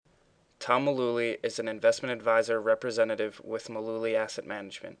Tom Mullooly is an investment advisor representative with Mullooly Asset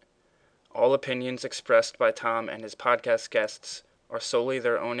Management. All opinions expressed by Tom and his podcast guests are solely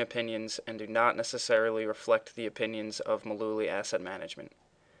their own opinions and do not necessarily reflect the opinions of Mullooly Asset Management.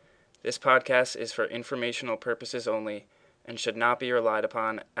 This podcast is for informational purposes only and should not be relied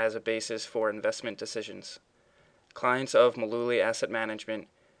upon as a basis for investment decisions. Clients of Mullooly Asset Management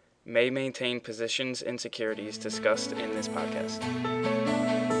may maintain positions in securities discussed in this podcast.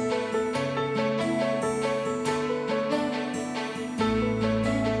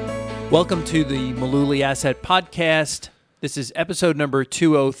 Welcome to the Mullooly Asset Podcast. This is episode number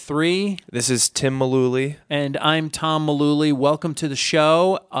 203. This is Tim Mullooly. And I'm Tom Mullooly. Welcome to the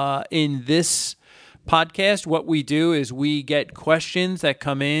show. In this podcast, what we do is we get questions that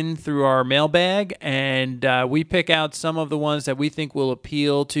come in through our mailbag, and we pick out some of the ones that we think will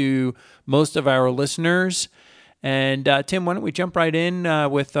appeal to most of our listeners. And Tim, why don't we jump right in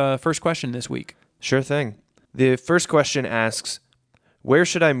with the first question this week? Sure thing. The first question asks, where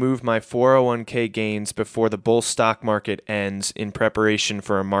should I move my 401k gains before the bull stock market ends in preparation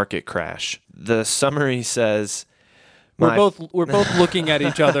for a market crash? The summary says... We're both looking at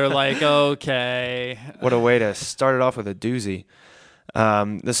each other like, okay. What a way to start it off with a doozy.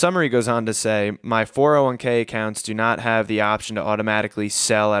 The summary goes on to say, my 401k accounts do not have the option to automatically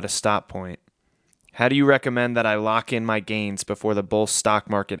sell at a stop point. How do you recommend that I lock in my gains before the bull stock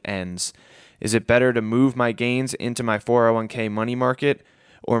market ends? Is it better to move my gains into my 401k money market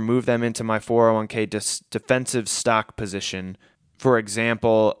or move them into my 401k defensive stock position, for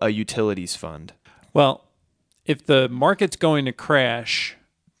example, a utilities fund? Well, if the market's going to crash,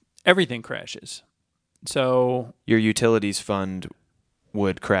 everything crashes. So your utilities fund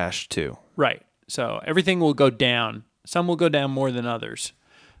would crash too. Right. So everything will go down. Some will go down more than others.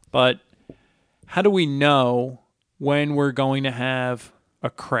 But how do we know when we're going to have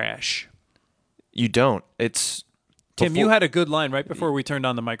a crash? You don't. It's Tim, you had a good line right before we turned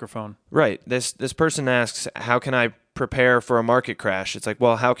on the microphone. Right. This person asks, how can I prepare for a market crash? It's like,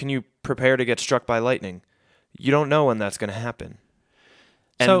 well, how can you prepare to get struck by lightning? You don't know when that's going to happen.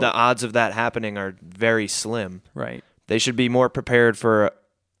 And the odds of that happening are very slim. Right. They should be more prepared for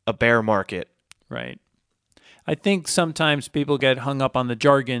a bear market. Right. I think sometimes people get hung up on the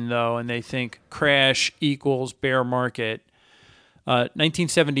jargon, though, and they think crash equals bear market.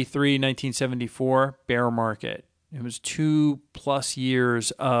 1973, 1974, bear market. It was 2+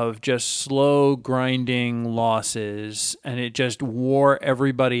 years of just slow grinding losses, and it just wore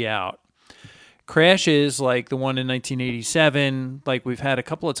everybody out. Crashes like the one in 1987, like we've had a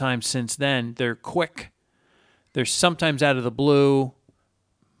couple of times since then, they're quick. They're sometimes out of the blue.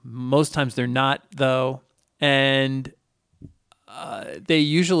 Most times they're not, though. And they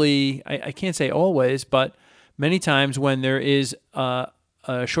usually, I can't say always, but many times when there is a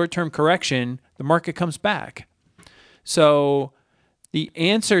short-term correction, the market comes back. So the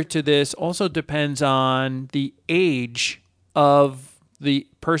answer to this also depends on the age of the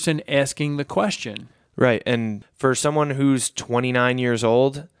person asking the question. Right. And for someone who's 29 years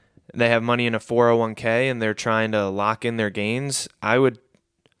old, they have money in a 401k and they're trying to lock in their gains, I would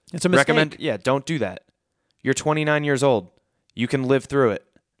recommend, don't do that. You're 29 years old. You can live through it.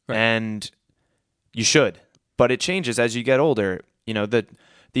 Right. And you should. But it changes as you get older. You know,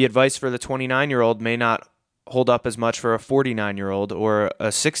 the advice for the 29-year-old may not hold up as much for a 49-year-old or a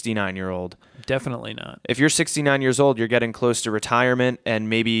 69-year-old. Definitely not. If you're 69 years old, you're getting close to retirement and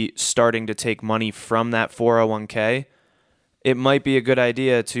maybe starting to take money from that 401k, it might be a good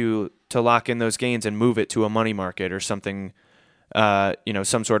idea to lock in those gains and move it to a money market or something,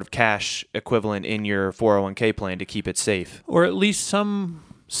 some sort of cash equivalent in your 401k plan to keep it safe. Or at least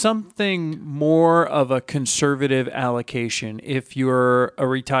something more of a conservative allocation if you're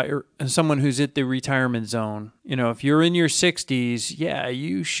someone who's at the retirement zone. You know, if you're in your 60s,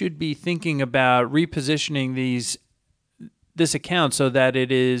 you should be thinking about repositioning this account so that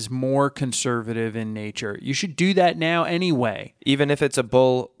it is more conservative in nature. You should do that now anyway. Even if it's a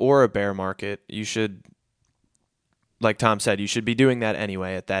bull or a bear market, you should, like Tom said, you should be doing that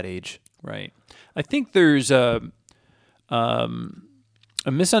anyway at that age. Right. I think there's a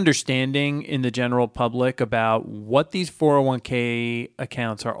misunderstanding in the general public about what these 401k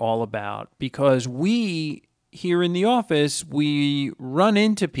accounts are all about, because we here in the office, we run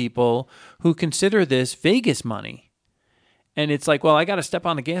into people who consider this Vegas money. And it's like, well, I got to step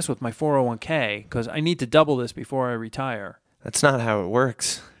on the gas with my 401k because I need to double this before I retire. That's not how it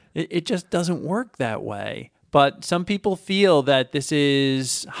works. It just doesn't work that way. But some people feel that this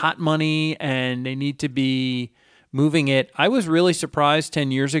is hot money and they need to be moving it. I was really surprised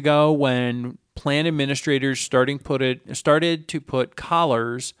 10 years ago when plan administrators started to put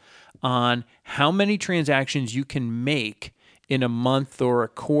collars on how many transactions you can make in a month or a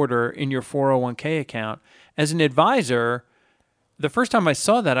quarter in your 401k account. As an advisor, the first time I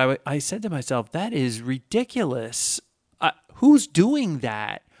saw that, I said to myself, that is ridiculous. Who's doing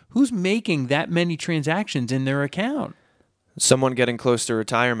that? Who's making that many transactions in their account? Someone getting close to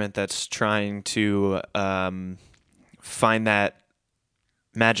retirement that's trying to find that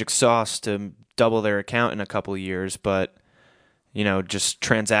magic sauce to double their account in a couple of years, but just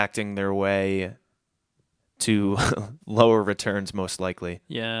transacting their way to lower returns most likely.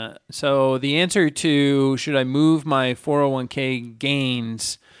 Yeah. So the answer to should I move my 401k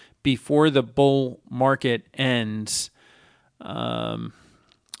gains before the bull market ends,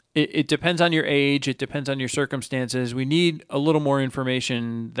 it depends on your age. It depends on your circumstances. We need a little more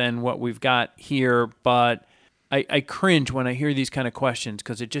information than what we've got here, but I cringe when I hear these kind of questions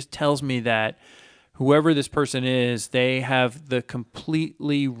because it just tells me that whoever this person is, they have the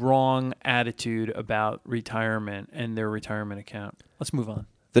completely wrong attitude about retirement and their retirement account. Let's move on.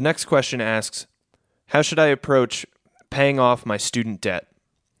 The next question asks, how should I approach paying off my student debt?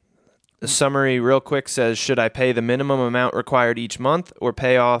 The summary real quick says, should I pay the minimum amount required each month or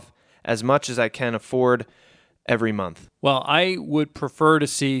pay off as much as I can afford every month? Well, I would prefer to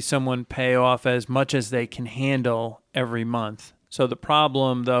see someone pay off as much as they can handle every month. So the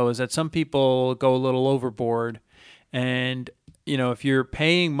problem, though, is that some people go a little overboard. And, if you're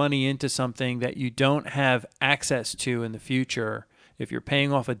paying money into something that you don't have access to in the future, if you're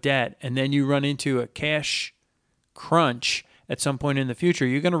paying off a debt and then you run into a cash crunch at some point in the future,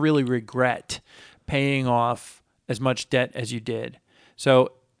 you're going to really regret paying off as much debt as you did.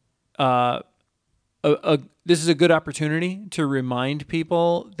 So this is a good opportunity to remind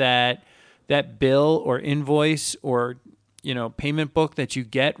people that that bill or invoice or payment book that you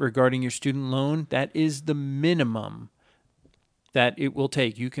get regarding your student loan, that is the minimum that it will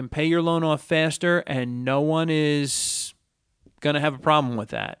take. You can pay your loan off faster, and no one is going to have a problem with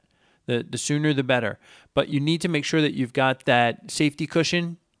that. The sooner, the better. But you need to make sure that you've got that safety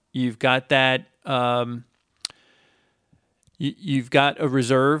cushion. You've got that. You've got a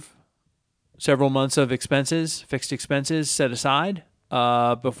reserve, several months of expenses, fixed expenses set aside.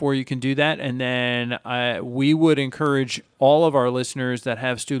 Before you can do that. And then we would encourage all of our listeners that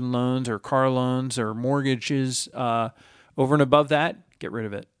have student loans or car loans or mortgages over and above that, get rid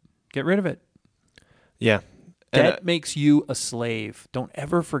of it. Get rid of it. Yeah. Debt makes you a slave. Don't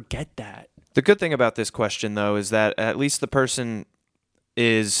ever forget that. The good thing about this question, though, is that at least the person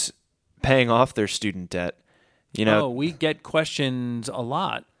is paying off their student debt. We get questions a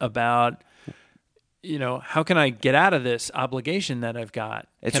lot about how can I get out of this obligation that I've got?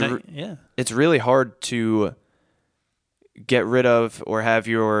 It's really hard to get rid of or have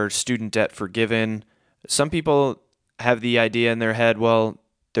your student debt forgiven. Some people have the idea in their head, well,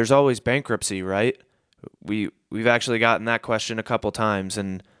 there's always bankruptcy, right? We've actually gotten that question a couple times,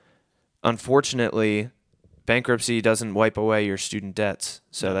 and unfortunately, bankruptcy doesn't wipe away your student debts,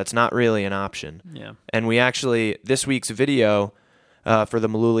 so that's not really an option. Yeah. And we actually, this week's video for the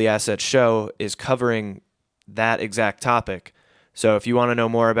Mullooly Assets Show is covering that exact topic. So if you want to know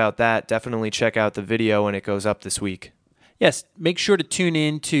more about that, definitely check out the video when it goes up this week. Yes, make sure to tune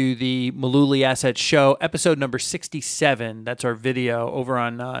in to the Mullooly Assets Show, episode number 67. That's our video over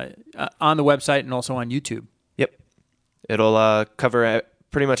on the website and also on YouTube. Yep. It'll cover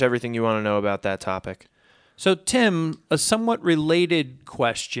pretty much everything you want to know about that topic. So, Tim, a somewhat related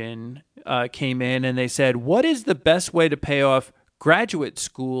question came in, and they said, what is the best way to pay off graduate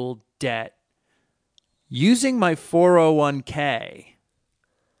school debt using my 401k?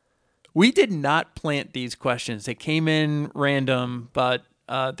 We did not plant these questions. They came in random, but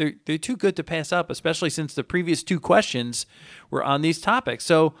they're too good to pass up, especially since the previous two questions were on these topics.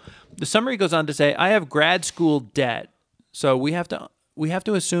 So the summary goes on to say, I have grad school debt. So we have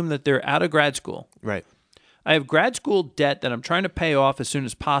to assume that they're out of grad school. Right. I have grad school debt that I'm trying to pay off as soon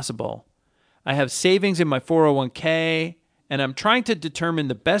as possible. I have savings in my 401k, and I'm trying to determine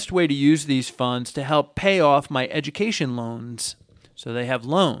the best way to use these funds to help pay off my education loans. So they have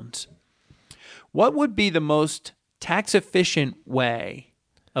loans. What would be the most tax-efficient way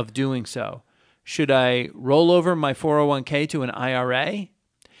of doing so? Should I roll over my 401k to an IRA?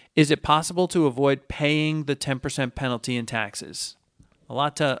 Is it possible to avoid paying the 10% penalty in taxes? A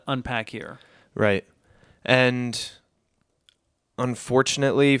lot to unpack here. Right. And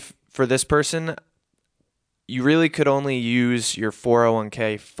unfortunately for this person, you really could only use your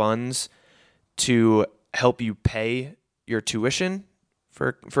 401k funds to help you pay your tuition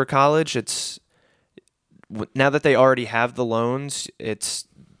for college. It's now that they already have the loans,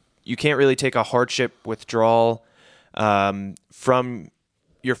 you can't really take a hardship withdrawal from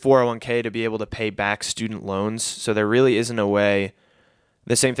your 401k to be able to pay back student loans. So there really isn't a way.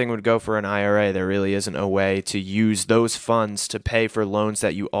 The same thing would go for an IRA. There really isn't a way to use those funds to pay for loans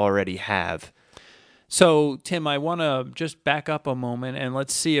that you already have. So, Tim, I want to just back up a moment and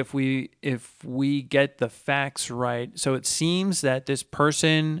let's see if we get the facts right. So it seems that this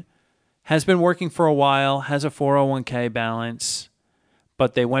person has been working for a while, has a 401k balance,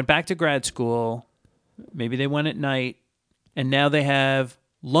 but they went back to grad school. Maybe they went at night, and now they have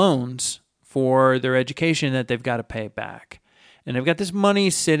loans for their education that they've got to pay back. And they've got this money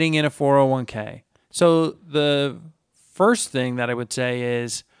sitting in a 401k. So the first thing that I would say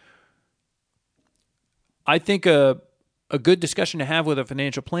is, I think a good discussion to have with a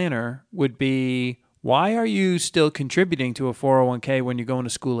financial planner would be, why are you still contributing to a 401k when you're going to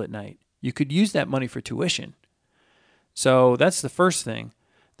school at night? You could use that money for tuition. So that's the first thing.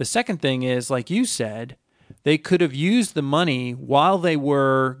 The second thing is, like you said, they could have used the money while they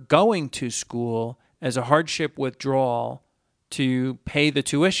were going to school as a hardship withdrawal to pay the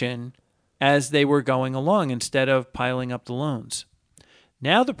tuition as they were going along instead of piling up the loans.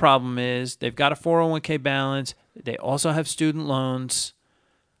 Now the problem is they've got a 401k balance. They also have student loans.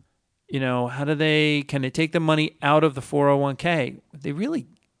 Can they take the money out of the 401k?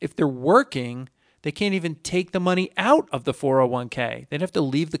 If they're working, they can't even take the money out of the 401k. They'd have to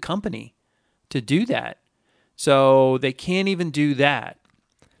leave the company to do that. So they can't even do that.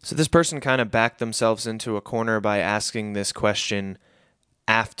 So this person kind of backed themselves into a corner by asking this question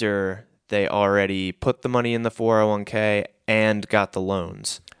after they already put the money in the 401k and got the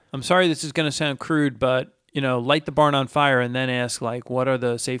loans. I'm sorry this is going to sound crude, but, light the barn on fire and then ask, what are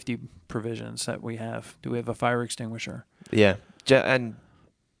the safety provisions that we have? Do we have a fire extinguisher? Yeah. And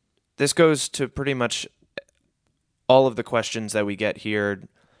this goes to pretty much all of the questions that we get here.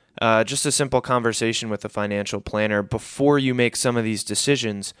 Just a simple conversation with a financial planner before you make some of these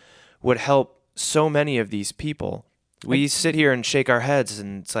decisions would help so many of these people. We sit here and shake our heads,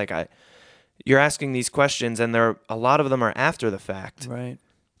 and it's like, you're asking these questions, and a lot of them are after the fact. Right.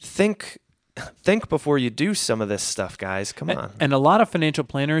 Think before you do some of this stuff, guys. Come on. And a lot of financial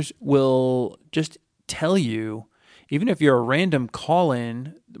planners will just tell you, even if you're a random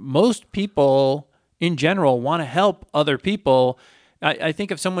call-in, most people in general want to help other people. I think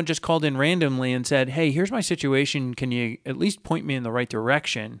if someone just called in randomly and said, hey, here's my situation, can you at least point me in the right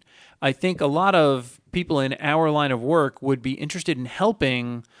direction? I think a lot of people in our line of work would be interested in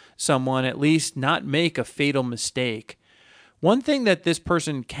helping someone at least not make a fatal mistake. One thing that this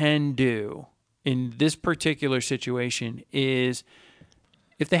person can do in this particular situation is,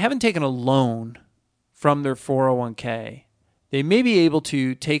 if they haven't taken a loan from their 401k, they may be able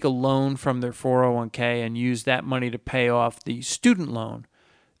to take a loan from their 401k and use that money to pay off the student loan.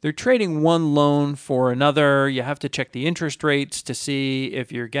 They're trading one loan for another. You have to check the interest rates to see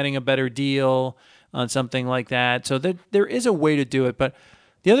if you're getting a better deal on something like that. So there is a way to do it. But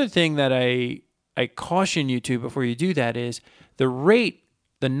the other thing that I caution you to before you do that is the rate,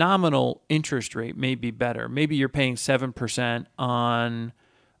 the nominal interest rate may be better. Maybe you're paying 7% on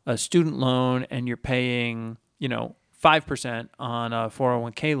a student loan and you're paying, 5% on a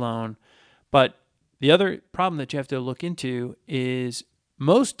 401k loan. But the other problem that you have to look into is,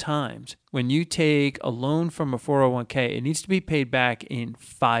 most times when you take a loan from a 401k, it needs to be paid back in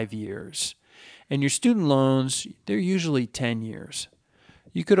 5 years. And your student loans, they're usually 10 years.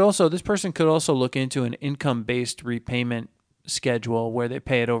 This person could also look into an income-based repayment schedule where they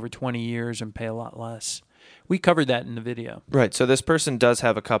pay it over 20 years and pay a lot less. We covered that in the video. Right. So this person does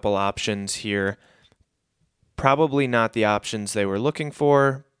have a couple options here. Probably not the options they were looking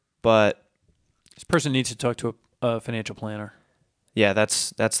for, but this person needs to talk to a financial planner. Yeah, that's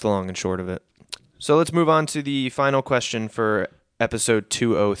the long and short of it. So let's move on to the final question for episode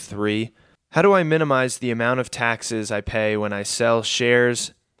 203. How do I minimize the amount of taxes I pay when I sell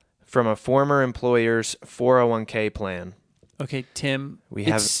shares from a former employer's 401k plan? Okay, Tim,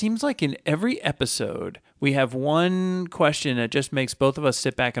 it seems like in every episode we have one question that just makes both of us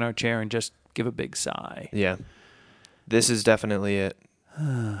sit back in our chair and just give a big sigh. Yeah. This is definitely it.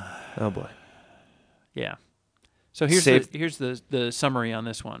 Oh, boy. Yeah. So here's the summary on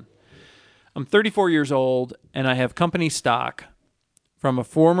this one. I'm 34 years old, and I have company stock from a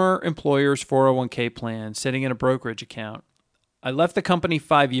former employer's 401k plan sitting in a brokerage account. I left the company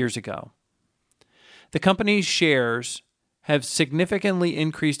 5 years ago. The company's shares have significantly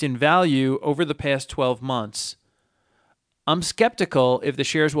increased in value over the past 12 months. I'm skeptical if the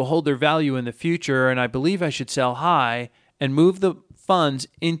shares will hold their value in the future, and I believe I should sell high and move the funds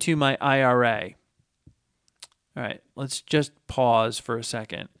into my IRA. All right, let's just pause for a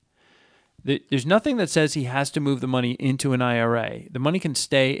second. There's nothing that says he has to move the money into an IRA. The money can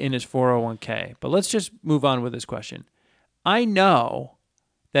stay in his 401k. But let's just move on with this question. I know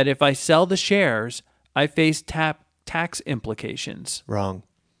that if I sell the shares, I face tax implications. Wrong.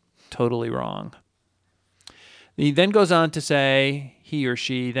 Totally wrong. He then goes on to say, he or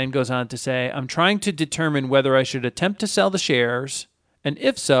she then goes on to say, I'm trying to determine whether I should attempt to sell the shares, and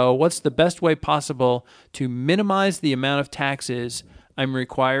if so, what's the best way possible to minimize the amount of taxes I'm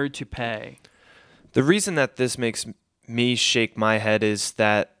required to pay? The reason that this makes me shake my head is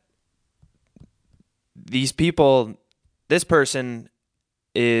that this person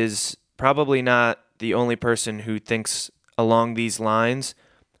is probably not the only person who thinks along these lines,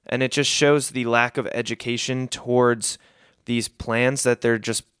 and it just shows the lack of education towards these plans that they're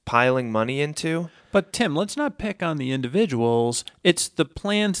just piling money into. But Tim, let's not pick on the individuals. It's the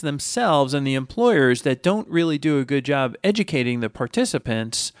plans themselves and the employers that don't really do a good job educating the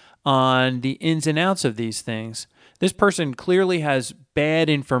participants on the ins and outs of these things. This person clearly has bad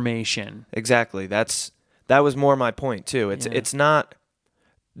information. Exactly. That was more my point too. It's not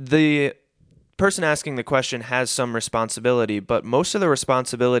the person asking the question has some responsibility, but most of the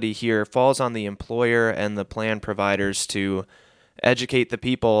responsibility here falls on the employer and the plan providers to educate the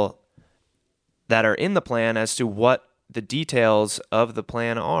people that are in the plan as to what the details of the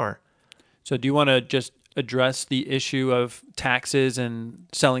plan are. So do you want to just address the issue of taxes and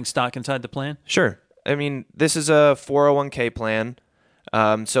selling stock inside the plan? Sure. I mean, this is a 401k plan.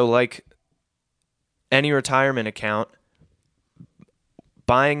 So like any retirement account,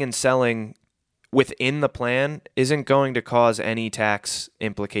 buying and selling within the plan isn't going to cause any tax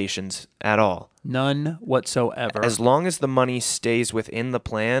implications at all. None whatsoever. As long as the money stays within the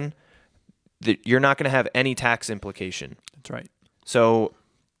plan, you're not going to have any tax implication. That's right. So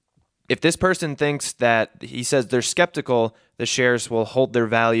if this person thinks that, he says they're skeptical the shares will hold their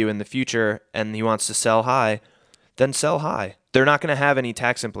value in the future and he wants to sell high, then sell high. They're not going to have any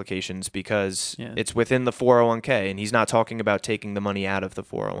tax implications because it's within the 401k, and he's not talking about taking the money out of the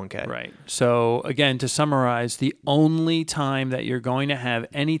 401k. Right. So again, to summarize, the only time that you're going to have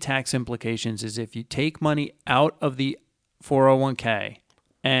any tax implications is if you take money out of the 401k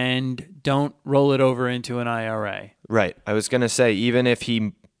and don't roll it over into an IRA. Right. I was going to say, even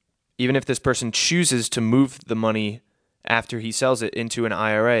if this person chooses to move the money after he sells it into an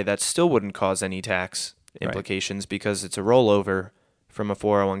IRA, that still wouldn't cause any tax implications because it's a rollover from a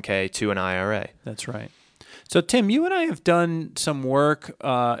 401k to an IRA. That's right. So, Tim, you and I have done some work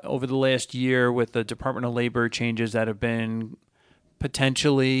over the last year with the Department of Labor changes that have been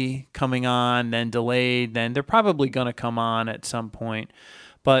potentially coming on, then delayed, then they're probably going to come on at some point.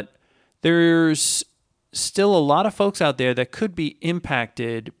 But there's still a lot of folks out there that could be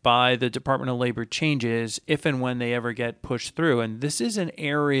impacted by the Department of Labor changes if and when they ever get pushed through. And this is an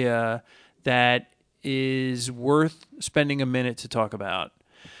area that is worth spending a minute to talk about.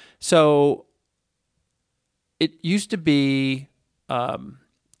 So it used to be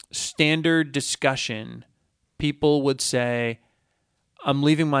standard discussion. People would say, I'm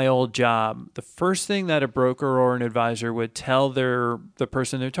leaving my old job. The first thing that a broker or an advisor would tell the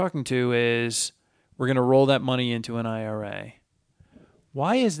person they're talking to is, we're going to roll that money into an IRA.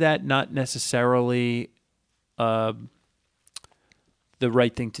 Why is that not necessarily the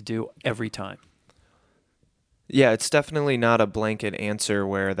right thing to do every time? Yeah, it's definitely not a blanket answer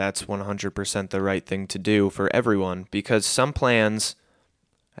where that's 100% the right thing to do for everyone, because some plans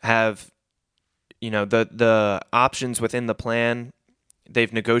have, the options within the plan,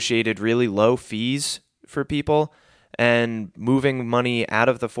 they've negotiated really low fees for people, and moving money out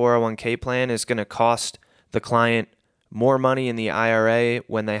of the 401k plan is going to cost the client more money in the IRA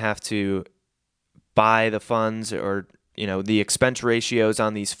when they have to buy the funds or, the expense ratios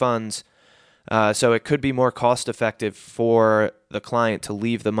on these funds. So it could be more cost effective for the client to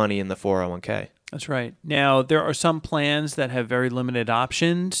leave the money in the 401k. That's right. Now, there are some plans that have very limited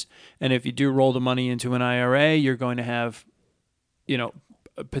options. And if you do roll the money into an IRA, you're going to have,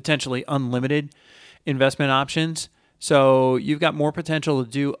 potentially unlimited investment options. So you've got more potential to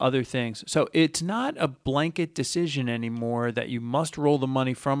do other things. So it's not a blanket decision anymore that you must roll the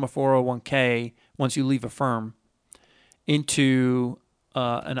money from a 401k once you leave a firm into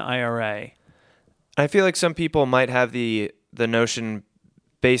an IRA. I feel like some people might have the notion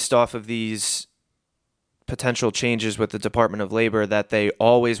based off of these potential changes with the Department of Labor that they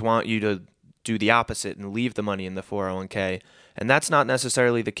always want you to do the opposite and leave the money in the 401k. And that's not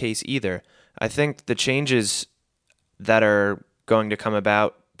necessarily the case either. I think the changes that are going to come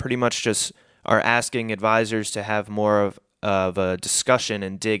about pretty much just are asking advisors to have more of a discussion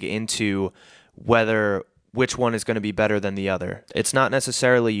and dig into whether which one is going to be better than the other. It's not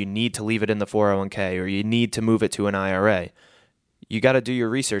necessarily you need to leave it in the 401k or you need to move it to an IRA. You got to do your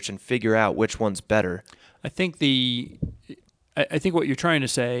research and figure out which one's better. I think what you're trying to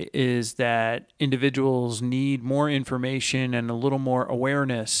say is that individuals need more information and a little more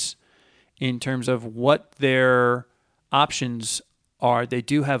awareness in terms of what their options are. They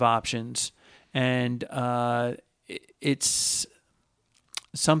do have options, and it's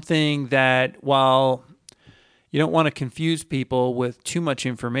something that, while you don't want to confuse people with too much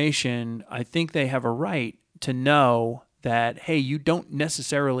information, I think they have a right to know that, hey, you don't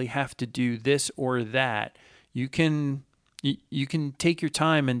necessarily have to do this or that. You can take your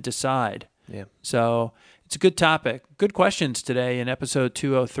time and decide. Yeah. So it's a good topic. Good questions today in episode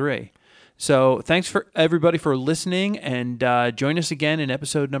 203. So thanks for everybody for listening, and join us again in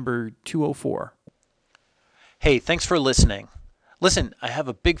episode number 204. Hey, thanks for listening. Listen, I have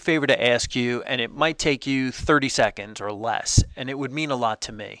a big favor to ask you, and it might take you 30 seconds or less, and it would mean a lot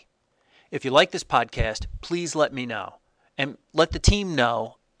to me. If you like this podcast, please let me know, and let the team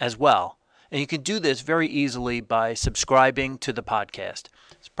know as well. And you can do this very easily by subscribing to the podcast.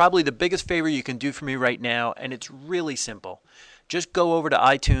 It's probably the biggest favor you can do for me right now, and it's really simple. Just go over to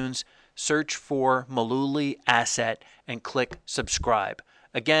iTunes, search for Mullooly Asset, and click subscribe.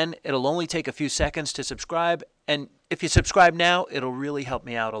 Again, it'll only take a few seconds to subscribe, and if you subscribe now, it'll really help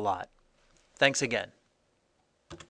me out a lot. Thanks again.